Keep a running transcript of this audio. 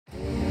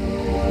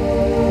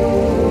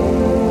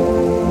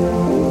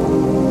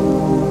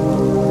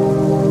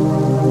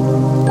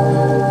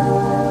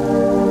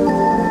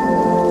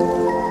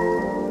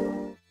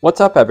What's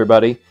up,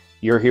 everybody?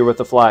 You're here with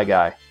the Fly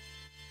Guy.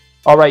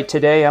 Alright,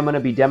 today I'm going to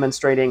be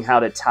demonstrating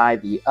how to tie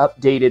the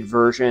updated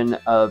version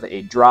of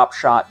a drop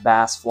shot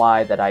bass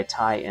fly that I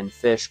tie in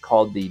fish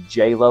called the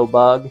J-Lo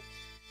bug.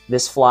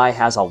 This fly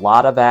has a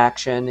lot of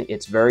action,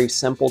 it's very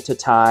simple to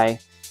tie,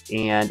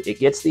 and it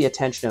gets the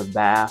attention of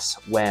bass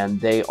when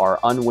they are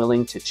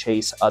unwilling to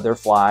chase other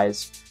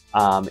flies.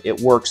 It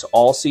works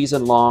all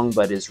season long,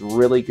 but is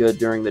really good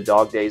during the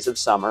dog days of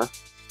summer.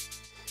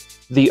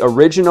 The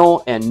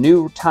original and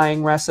new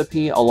tying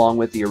recipe, along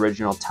with the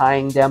original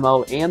tying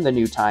demo and the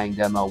new tying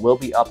demo, will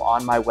be up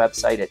on my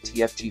website at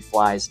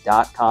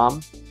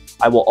tfgflies.com.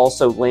 I will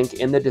also link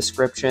in the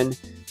description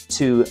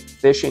to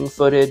fishing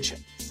footage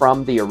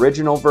from the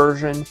original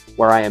version,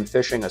 where I am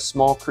fishing a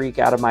small creek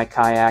out of my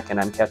kayak and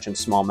I'm catching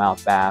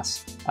smallmouth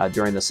bass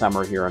during the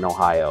summer here in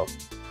Ohio.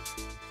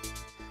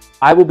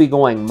 I will be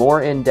going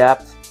more in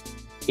depth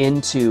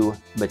into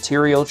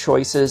material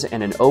choices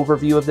and an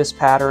overview of this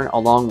pattern,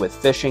 along with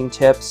fishing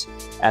tips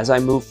as I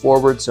move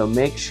forward, so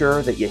make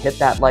sure that you hit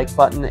that like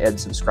button and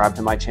subscribe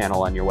to my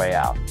channel on your way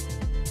out.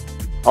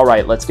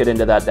 Alright, let's get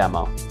into that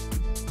demo.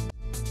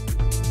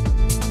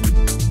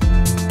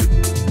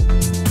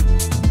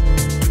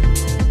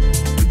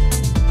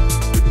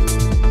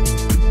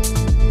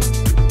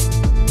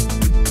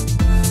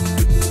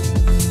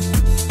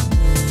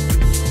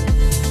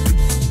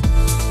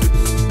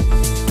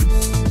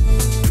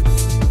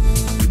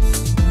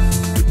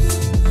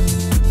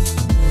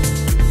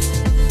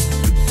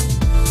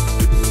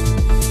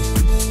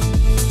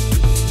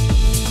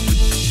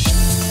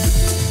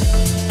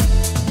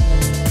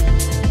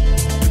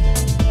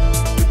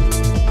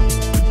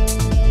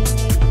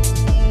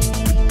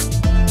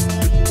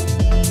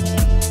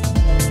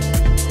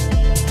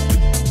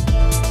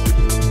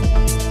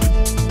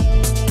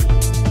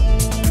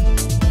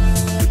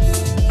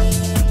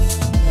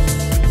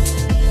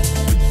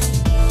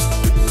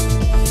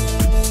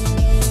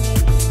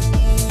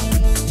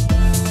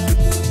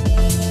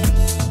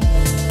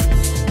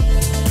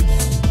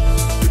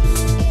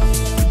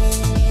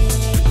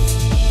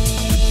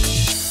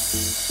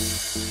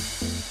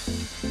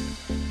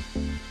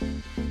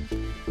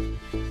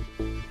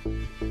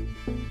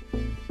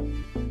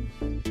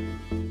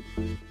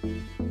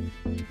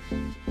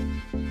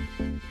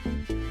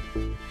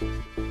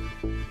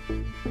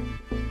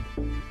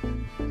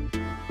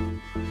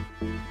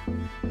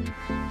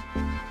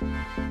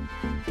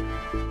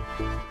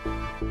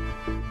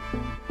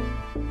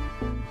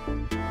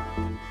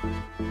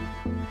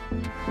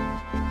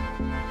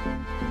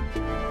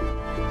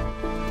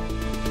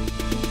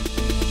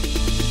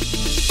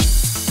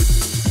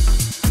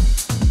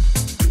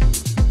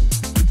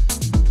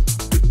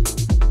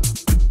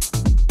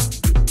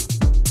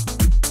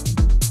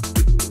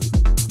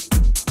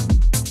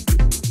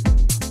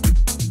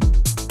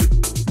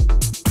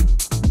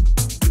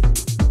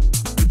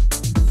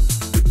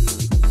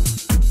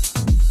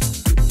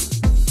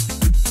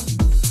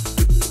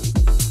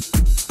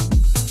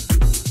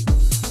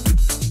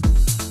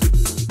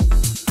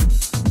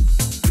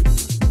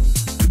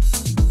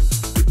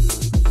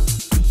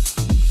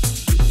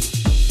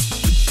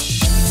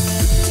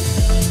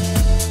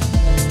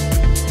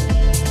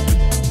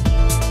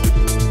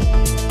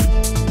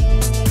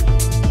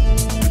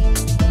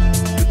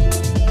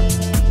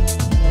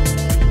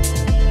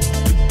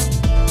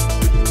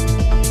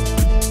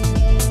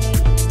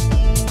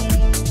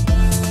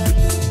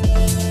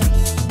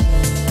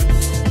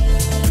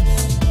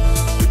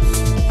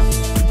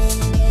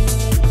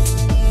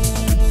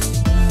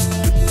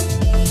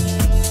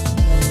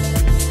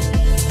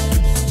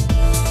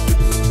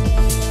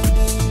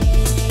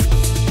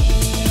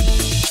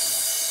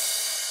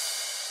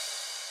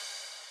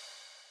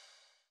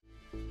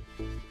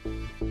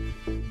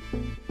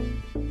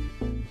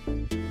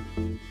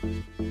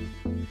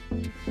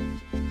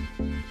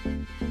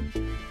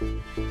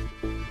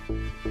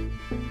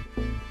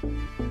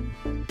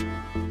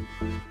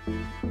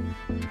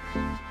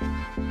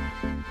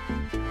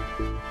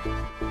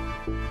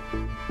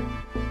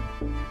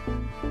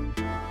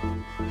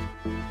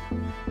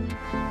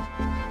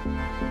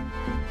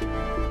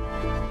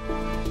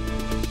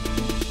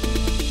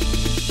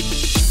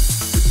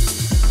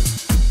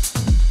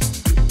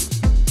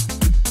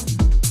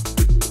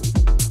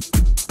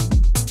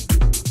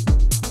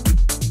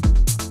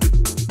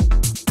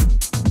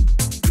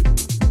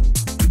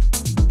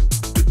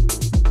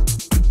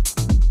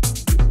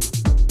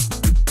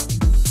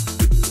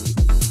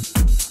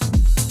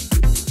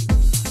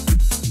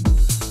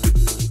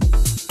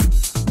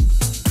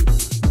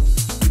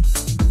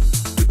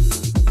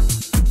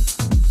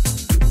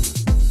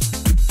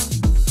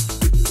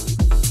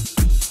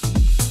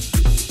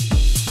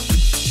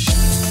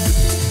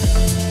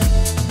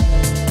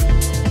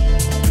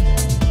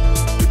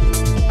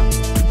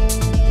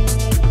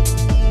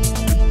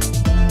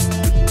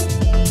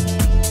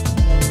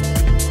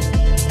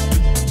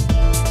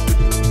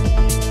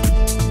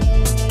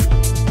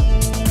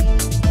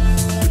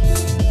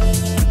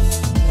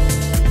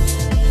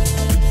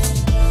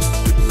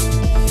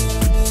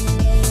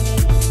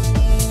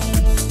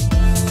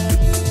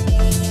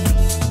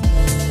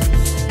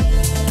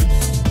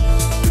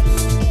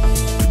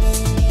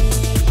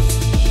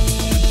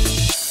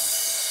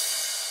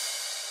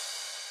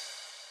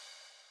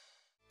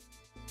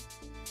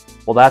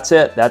 Well, that's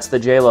it. That's the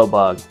JLo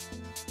bug.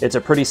 It's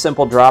a pretty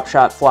simple drop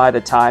shot fly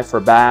to tie for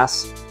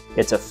bass.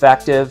 It's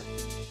effective,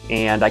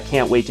 and I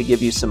can't wait to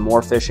give you some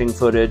more fishing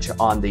footage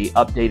on the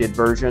updated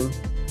version.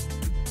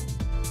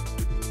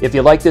 If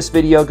you like this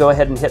video, go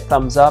ahead and hit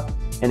thumbs up.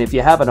 And if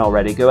you haven't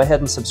already, go ahead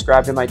and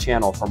subscribe to my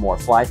channel for more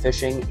fly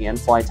fishing and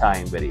fly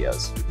tying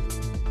videos.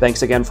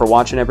 Thanks again for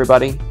watching,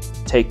 everybody.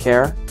 Take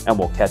care, and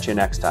we'll catch you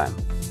next time.